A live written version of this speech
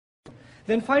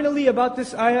Then finally about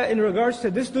this ayah in regards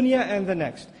to this dunya and the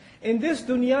next. In this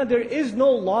dunya, there is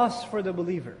no loss for the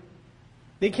believer.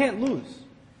 They can't lose.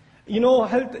 You know,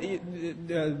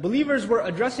 the believers were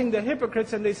addressing the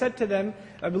hypocrites and they said to them,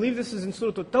 I believe this is in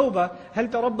Surah At-Tawbah,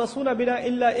 هَلْ تَرَبَّصُونَ بِنَا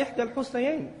إِلَّا إِحْدَى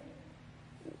الْحُسْنَيَيْنِ.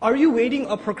 Are you waiting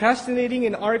or procrastinating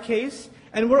in our case,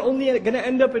 and we're only going to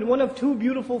end up in one of two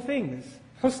beautiful things?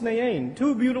 Husnayain,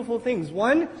 two beautiful things.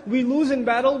 One, we lose in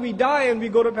battle, we die and we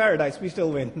go to paradise, we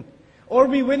still win. Or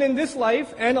we win in this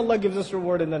life and Allah gives us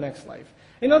reward in the next life.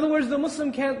 In other words, the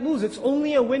Muslim can't lose. It's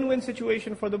only a win-win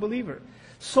situation for the believer.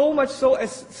 So much so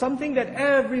as something that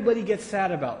everybody gets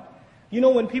sad about. You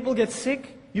know, when people get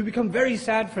sick, you become very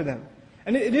sad for them.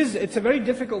 And it's a very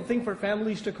difficult thing for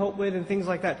families to cope with and things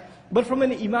like that. But from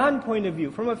an iman point of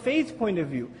view, from a faith point of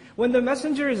view, when the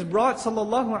messenger is brought,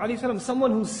 sallallahu alaihi wasallam,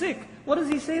 someone who's sick, what does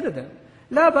he say to them?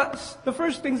 La ba's. The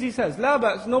first things he says, la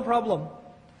ba's, no problem.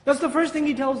 That's the first thing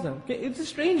he tells them. It's a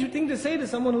strange thing to say to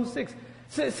someone who's sick.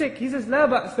 He says, la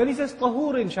ba's. Then he says,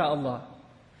 tahur insha'Allah.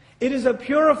 It is a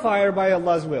purifier by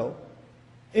Allah's will.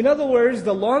 In other words,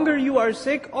 the longer you are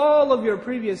sick, all of your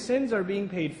previous sins are being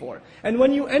paid for. And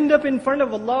when you end up in front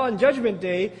of Allah on Judgment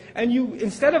Day, and you,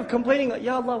 instead of complaining,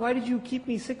 Ya Allah, why did you keep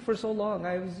me sick for so long?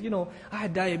 I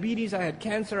had diabetes, I had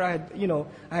cancer, I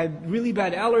had really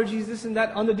bad allergies, this and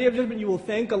that. On the Day of Judgment, you will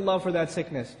thank Allah for that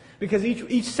sickness. Because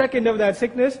each second of that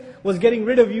sickness was getting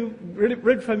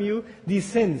rid from you these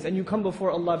sins. And you come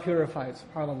before Allah purified,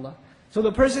 subhanAllah. So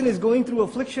the person is going through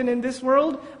affliction in this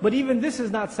world, but even this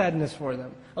is not sadness for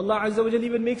them. Allah Azza wa Jalla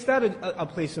even makes that a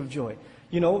place of joy.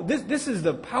 You know, this is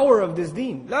the power of this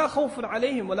deen. لَا خَوْفٌ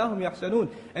عَلَيْهِمْ وَلَا هُمْ يَحْزَنُونَ.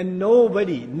 And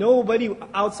nobody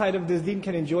outside of this deen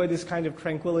can enjoy this kind of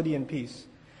tranquility and peace.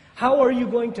 How are you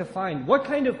going to find, what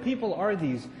kind of people are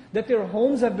these, that their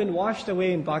homes have been washed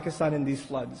away in Pakistan in these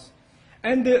floods?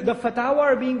 And the fatwa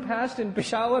are being passed in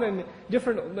Peshawar and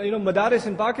different madaris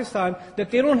in Pakistan, that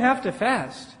they don't have to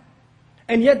fast.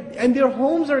 And their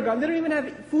homes are gone. They don't even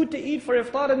have food to eat for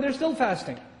iftar and they're still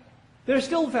fasting. They're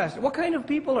still fasting. What kind of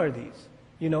people are these?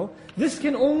 You know, this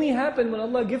can only happen when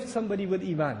Allah gifts somebody with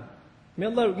iman. May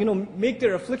Allah, make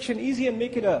their affliction easy and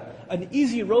make it an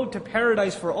easy road to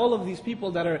paradise for all of these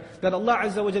people that Allah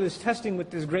Azza wa Jalla is testing with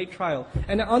this great trial.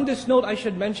 And on this note, I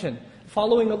should mention,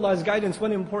 following Allah's guidance,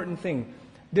 one important thing.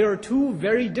 There are two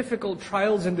very difficult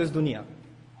trials in this dunya.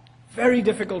 Very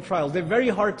difficult trials. They're very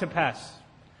hard to pass.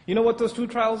 You know what those two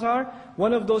trials are?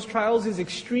 One of those trials is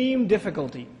extreme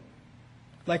difficulty.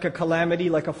 Like a calamity,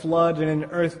 like a flood and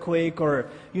an earthquake, or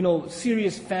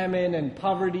serious famine and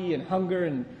poverty and hunger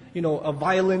and a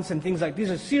violence and things like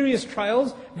these are serious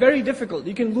trials, very difficult.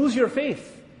 You can lose your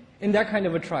faith in that kind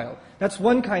of a trial. That's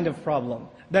one kind of problem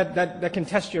that can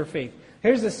test your faith.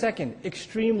 Here's the second,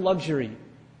 extreme luxury.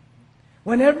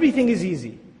 When everything is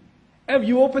easy.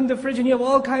 You open the fridge and you have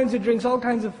all kinds of drinks, all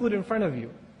kinds of food in front of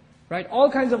you. Right?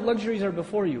 All kinds of luxuries are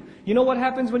before you. You know what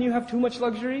happens when you have too much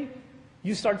luxury?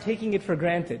 You start taking it for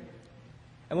granted.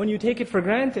 And when you take it for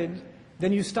granted,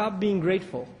 then you stop being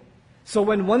grateful. So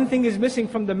when one thing is missing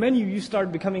from the menu, you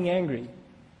start becoming angry.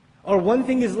 Or one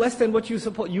thing is less than what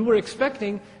you were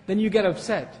expecting, then you get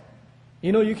upset.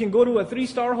 You can go to a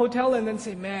 3-star hotel and then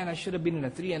say, man, I should have been in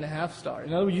a 3.5 star.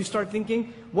 In other words, you start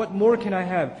thinking, what more can I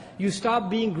have? You stop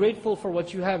being grateful for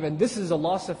what you have, and this is a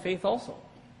loss of faith also.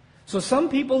 So some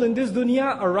people in this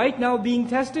dunya are right now being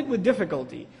tested with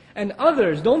difficulty. And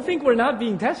others, don't think we're not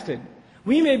being tested.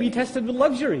 We may be tested with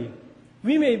luxury.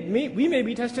 We may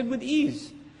be tested with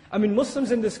ease. I mean,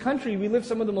 Muslims in this country, we live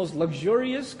some of the most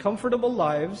luxurious, comfortable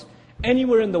lives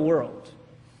anywhere in the world.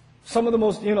 Some of the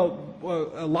most,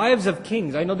 lives of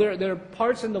kings. I know there are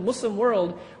parts in the Muslim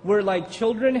world where like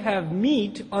children have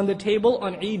meat on the table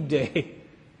on Eid day.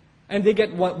 And they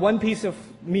get one piece of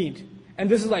meat. And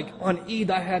this is like, on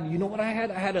Eid I had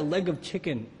I had a leg of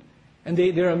chicken. And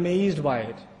they're amazed by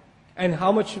it. And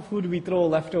how much food we throw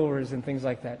leftovers and things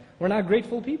like that. We're not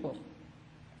grateful people.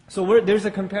 So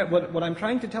what I'm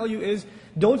trying to tell you is,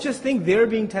 don't just think they're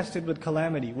being tested with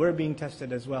calamity. We're being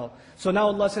tested as well. So now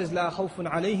Allah says, لَا خَوْفٌ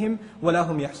عَلَيْهِمْ وَلَا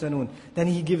هُمْ يَحْزَنُونَ. Then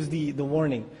He gives the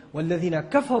warning. وَالَّذِينَ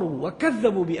كَفَرُوا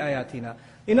وَكَذَّبُوا بِآيَاتِنَا.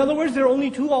 In other words, there are only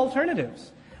two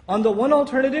alternatives. On the one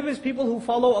alternative is people who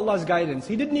follow Allah's guidance.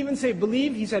 He didn't even say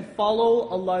believe, He said follow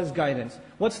Allah's guidance.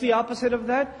 What's the opposite of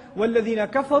that?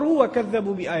 وَالَّذِينَ كَفَرُوا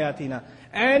وَكَذَّبُوا بِآيَاتِنَا.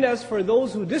 And as for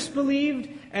those who disbelieved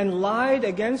and lied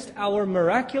against our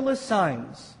miraculous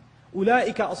signs,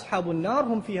 أُولَٰئِكَ أَصْحَابُ النَّارِ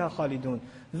هُمْ فِيهَا خَالِدُونَ.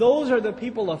 Those are the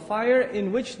people of fire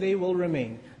in which they will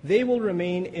remain. They will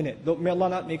remain in it. May Allah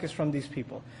not make us from these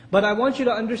people. But I want you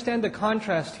to understand the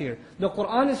contrast here. The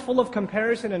Qur'an is full of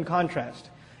comparison and contrast.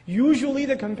 Usually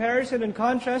the comparison and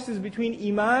contrast is between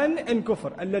iman and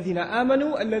kufr. الَّذِينَ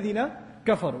آمَنُوا الَّذِينَ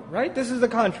كَفَرُوا. Right? This is the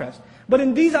contrast. But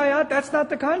in these ayat, that's not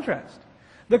the contrast.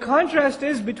 The contrast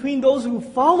is between those who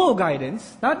follow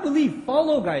guidance, not believe,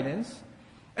 follow guidance,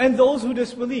 and those who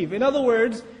disbelieve. In other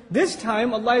words, this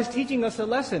time Allah is teaching us a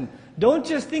lesson. Don't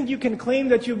just think you can claim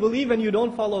that you believe and you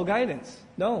don't follow guidance.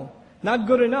 No. Not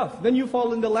good enough. Then you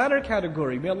fall in the latter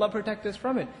category. May Allah protect us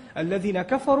from it. الَّذِينَ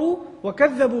كَفَرُوا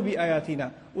وَكَذَّبُوا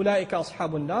بِآيَاتِنَا أُولَٰئِكَ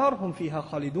أَصْحَابُ النَّارِ هُمْ فِيهَا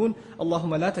خَالِدُونَ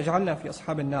اللهم لا تجعلنا في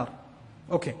أصحاب النار.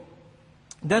 Okay.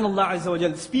 Then Allah Azza wa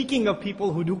Jal, speaking of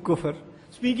people who do kufr,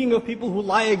 speaking of people who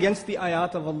lie against the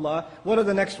ayat of Allah, what are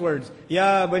the next words?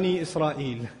 Ya Bani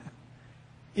Israel.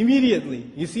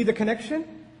 Immediately. You see the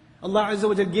connection? Allah Azza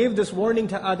wa Jal gave this warning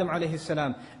to Adam alayhi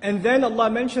salam. And then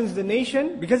Allah mentions the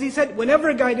nation, because He said,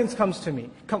 whenever guidance comes to me,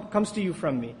 comes to you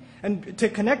from me. And to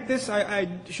connect this, I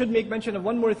should make mention of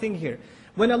one more thing here.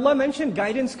 When Allah mentioned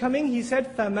guidance coming, He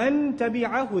said, فَمَنْ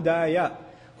تَبِعَ هُدَايَ.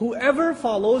 Whoever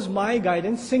follows my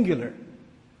guidance, singular.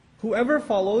 Whoever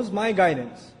follows my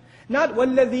guidance. Not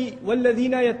وَالَّذِينَ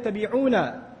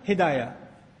يَتَّبِعُونَ هِدَايَ.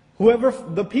 Whoever,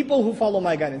 the people who follow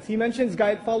my guidance. He mentions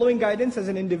following guidance as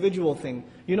an individual thing.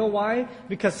 You know why?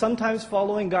 Because sometimes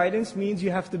following guidance means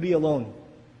you have to be alone.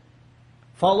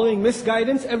 Following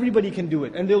misguidance, everybody can do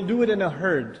it. And they'll do it in a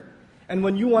herd. And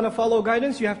when you want to follow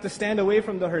guidance, you have to stand away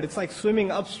from the herd. It's like swimming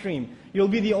upstream. You'll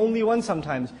be the only one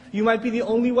sometimes. You might be the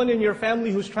only one in your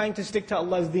family who's trying to stick to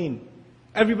Allah's deen.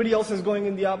 Everybody else is going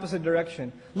in the opposite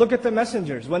direction. Look at the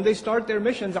messengers. When they start their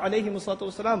missions,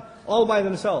 ﷺ, all by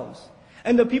themselves.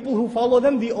 And the people who follow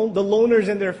them, the loners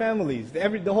in their families.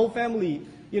 The whole family,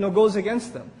 goes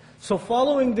against them. So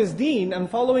following this deen and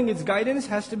following its guidance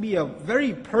has to be a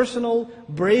very personal,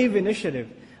 brave initiative.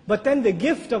 But then the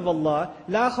gift of Allah,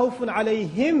 لا خوف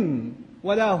عليهم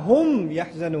ولا هم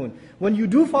يحزنون. When you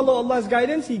do follow Allah's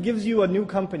guidance, He gives you a new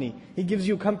company. He gives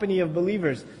you company of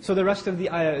believers. So the rest of the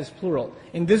ayah is plural.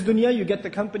 In this dunya, you get the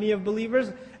company of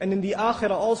believers. And in the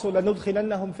akhirah also,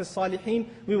 لَنُدْخِلَنَّهُمْ فِي الصَّالِحِينَ.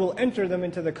 We will enter them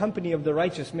into the company of the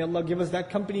righteous. May Allah give us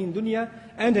that company in dunya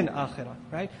and in akhirah.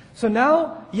 Right? So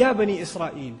now, Ya Bani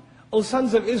Israel, O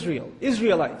sons of Israel,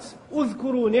 Israelites,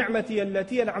 اذْكُرُوا نِعْمَتِيَ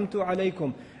الَّتِي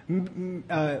أَنْعَمْتُ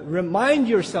عَلَيْكُمْ. Remind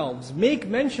yourselves, make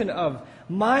mention of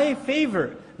my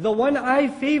favor, the one I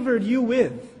favored you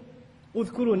with.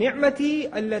 اذْكُرُوا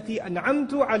نِعْمَتِي الَّتِي أَنْعَمْتُ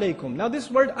عَلَيْكُمْ. Now this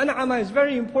word an'ama is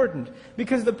very important,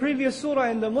 because the previous surah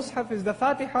in the Mus'haf is the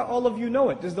Fatiha, all of you know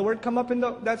it. Does the word come up in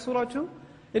that surah too?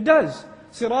 It does.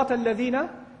 صِرَاطَ الَّذِينَ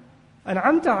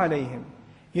أَنْعَمْتَ عَلَيْهِمْ.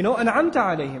 أَنْعَمْتَ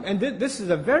عَلَيْهِمْ. And this is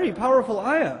a very powerful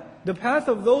ayah. The path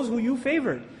of those who you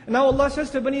favored. And now Allah says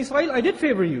to Bani Israel, I did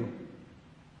favor you.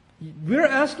 We're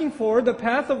asking for the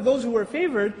path of those who were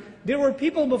favored. There were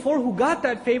people before who got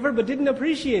that favor but didn't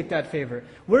appreciate that favor.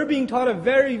 We're being taught a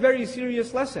very, very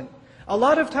serious lesson. A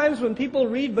lot of times when people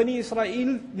read Bani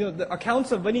Israel, the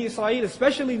accounts of Bani Israel,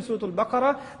 especially in Surah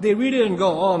Al-Baqarah, they read it and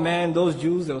go, oh man, those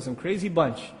Jews, there was some crazy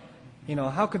bunch.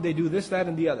 How could they do this, that,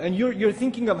 and the other? And you're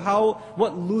thinking of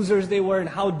what losers they were and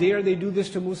how dare they do this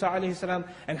to Musa alayhi salam,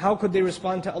 and how could they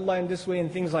respond to Allah in this way and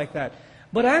things like that.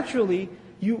 But actually,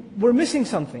 we're missing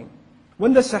something.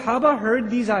 When the Sahaba heard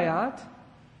these ayat,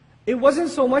 it wasn't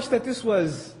so much that this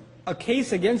was a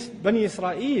case against Bani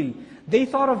Israel. They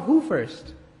thought of who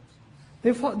first?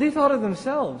 They thought of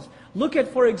themselves. Look at,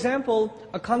 for example,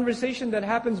 a conversation that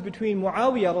happens between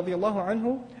Muawiyah radiallahu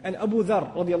anhu and Abu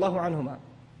Dharr radiallahu anhuma.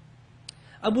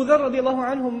 Abu Dharr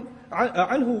radiallahu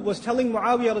anhu was telling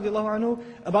Muawiyah radiallahu anhu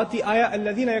about the ayah,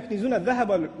 الَّذِينَ يَكْنِزُونَ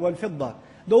الذَّهَبَ وَالْفِضَّةِ.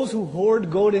 Those who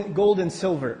hoard gold and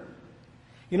silver.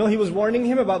 He was warning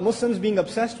him about Muslims being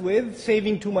obsessed with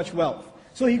saving too much wealth.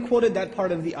 So he quoted that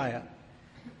part of the ayah.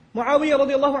 Muawiyah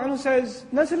radiallahu anhu says,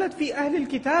 نَزَلَتْ فِي أَهْلِ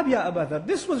الْكِتَابِ يَا أَبَا ذَرٍ.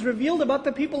 This was revealed about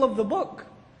the people of the book.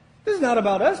 This is not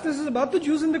about us, this is about the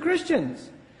Jews and the Christians.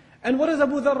 And what does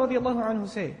Abu Dharr radiallahu anhu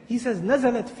say? He says,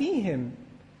 نَزَلَتْ فِيهِمْ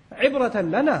عِبْرَةً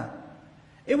لَنَا.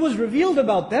 It was revealed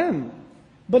about them,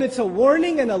 but it's a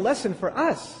warning and a lesson for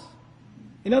us.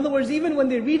 In other words, even when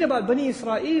they read about Bani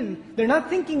Israel, they're not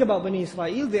thinking about Bani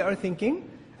Israel, they are thinking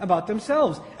about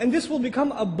themselves. And this will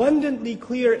become abundantly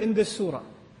clear in this surah.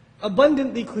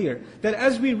 Abundantly clear. That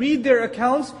as we read their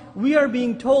accounts, we are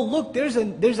being told, look, there's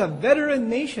a veteran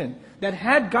nation that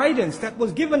had guidance, that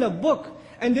was given a book,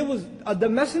 and there was the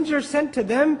messenger sent to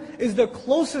them is the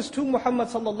closest to Muhammad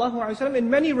sallallahu alaihi wasallam in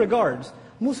many regards.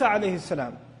 Musa alayhi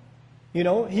salam.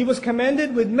 He was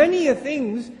commanded with many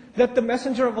things that the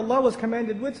Messenger of Allah was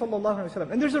commanded with, sallallahu alaihi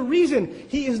wasallam. And there's a reason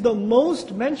he is the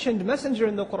most mentioned messenger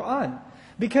in the Qur'an.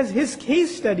 Because his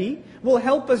case study will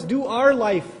help us do our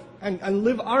life and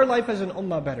live our life as an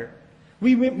ummah better.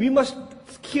 We must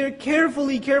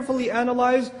carefully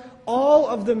analyze all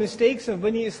of the mistakes of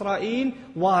Bani Israel.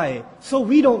 Why? So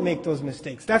we don't make those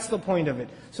mistakes. That's the point of it.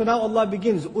 So now Allah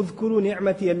begins, اذْكُرُوا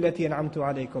نِعْمَتِيَ الَّتِي أَنْعَمْتُ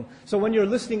عَلَيْكُمْ. So when you're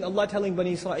listening, Allah telling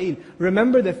Bani Israel,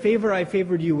 remember the favor I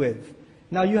favored you with.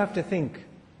 Now you have to think.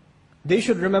 They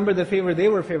should remember the favor they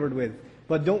were favored with.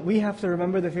 But don't we have to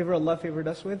remember the favor Allah favored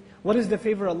us with? What is the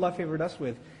favor Allah favored us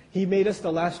with? He made us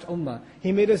the last ummah.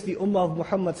 He made us the ummah of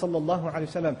Muhammad sallallahu alaihi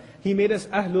wasallam. He made us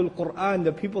Ahlul Qur'an,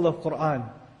 the people of Qur'an.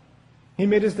 He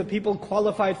made us the people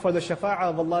qualified for the shafa'ah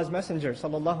of Allah's Messenger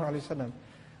sallallahu alaihi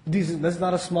wasallam. That's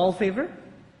not a small favor.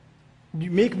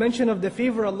 You make mention of the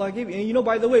favor Allah gave you. And you know,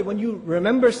 by the way, when you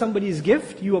remember somebody's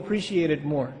gift, you appreciate it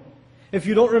more. If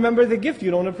you don't remember the gift,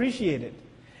 you don't appreciate it.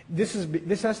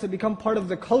 This has to become part of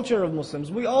the culture of Muslims.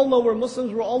 We all know we're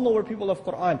Muslims, we all know we're people of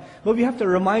Qur'an. But we have to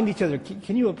remind each other,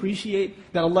 can you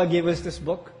appreciate that Allah gave us this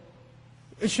book?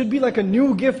 It should be like a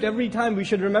new gift every time. We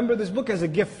should remember this book as a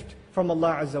gift from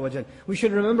Allah Azza wa Jal. We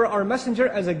should remember our messenger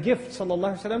as a gift,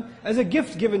 sallallahu alaihi wasallam, as a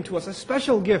gift given to us, a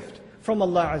special gift from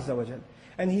Allah Azza wa Jal.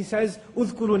 And He says,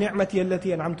 اذْكُرُوا نِعْمَتِيَ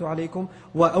الَّتِي أَنْعَمْتُ عَلَيْكُمْ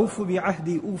وَأَوْفُوا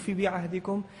بِعَهْدِي أُوفِ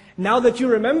بِعَهْدِكُمْ. Now that you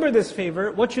remember this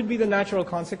favor, what should be the natural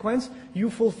consequence? You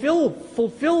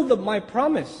fulfill my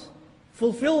promise.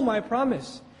 Fulfill my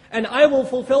promise. And I will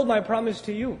fulfill my promise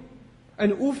to you.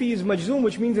 And ufi is majzoom,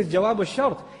 which means it's jawab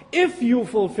al-shart. If you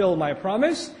fulfill my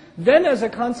promise, then as a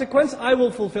consequence, I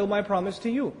will fulfill my promise to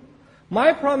you.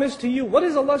 My promise to you, what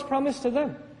is Allah's promise to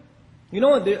them? You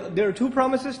know, there are two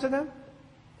promises to them.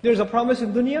 There's a promise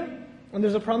in dunya, and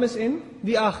there's a promise in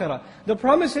the akhirah. The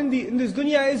promise in this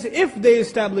dunya is if they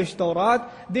established Tawrat,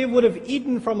 they would have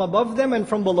eaten from above them and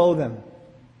from below them.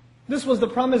 This was the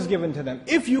promise given to them.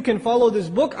 If you can follow this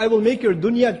book, I will make your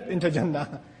dunya into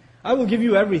Jannah. I will give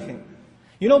you everything.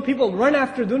 You know, people run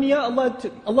after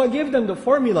dunya. Allah gave them the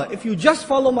formula. If you just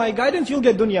follow my guidance, you'll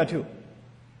get dunya too.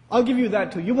 I'll give you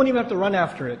that too. You won't even have to run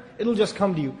after it. It'll just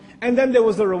come to you. And then there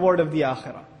was the reward of the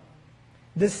akhirah.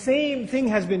 The same thing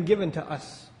has been given to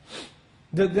us.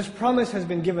 This promise has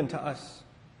been given to us.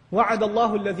 وَعَدَ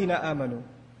اللَّهُ الَّذِينَ آمَنُوا.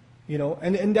 You know,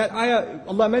 and in that ayah,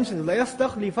 Allah mentions,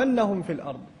 لَيَسْتَخْلِفَنَّهُمْ فِي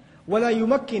الْأَرْضِ وَلَا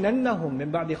يُمَكِّنَنَّهُمْ مِنْ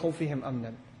بَعْدِ خَوْفِهِمْ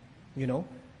أَمْنًا. You know,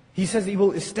 He says He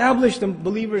will establish the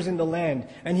believers in the land,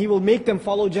 and He will make them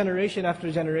follow generation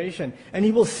after generation, and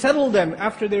He will settle them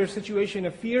after their situation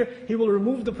of fear. He will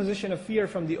remove the position of fear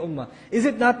from the ummah. Is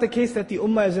it not the case that the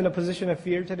ummah is in a position of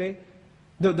fear today?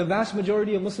 The vast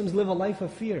majority of Muslims live a life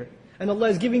of fear, and Allah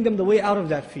is giving them the way out of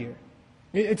that fear.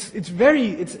 It's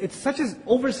such an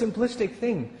oversimplistic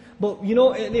thing. But you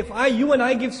know, and if you and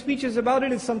I give speeches about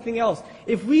it, it's something else.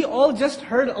 If we all just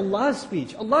heard Allah's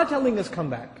speech, Allah telling us come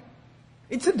back,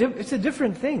 it's a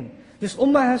different thing. This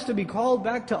ummah has to be called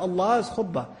back to Allah's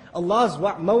khutbah, Allah's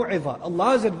maw'idha,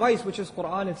 Allah's advice, which is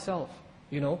Qur'an itself.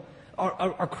 You know,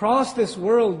 across this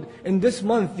world, in this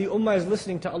month, the ummah is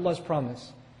listening to Allah's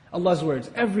promise, Allah's words,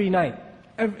 every night.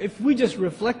 If we just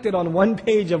reflected on one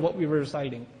page of what we were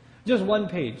reciting, just one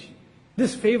page,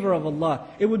 this favor of Allah,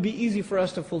 it would be easy for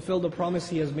us to fulfill the promise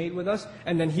He has made with us,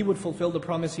 and then He would fulfill the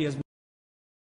promise He has made.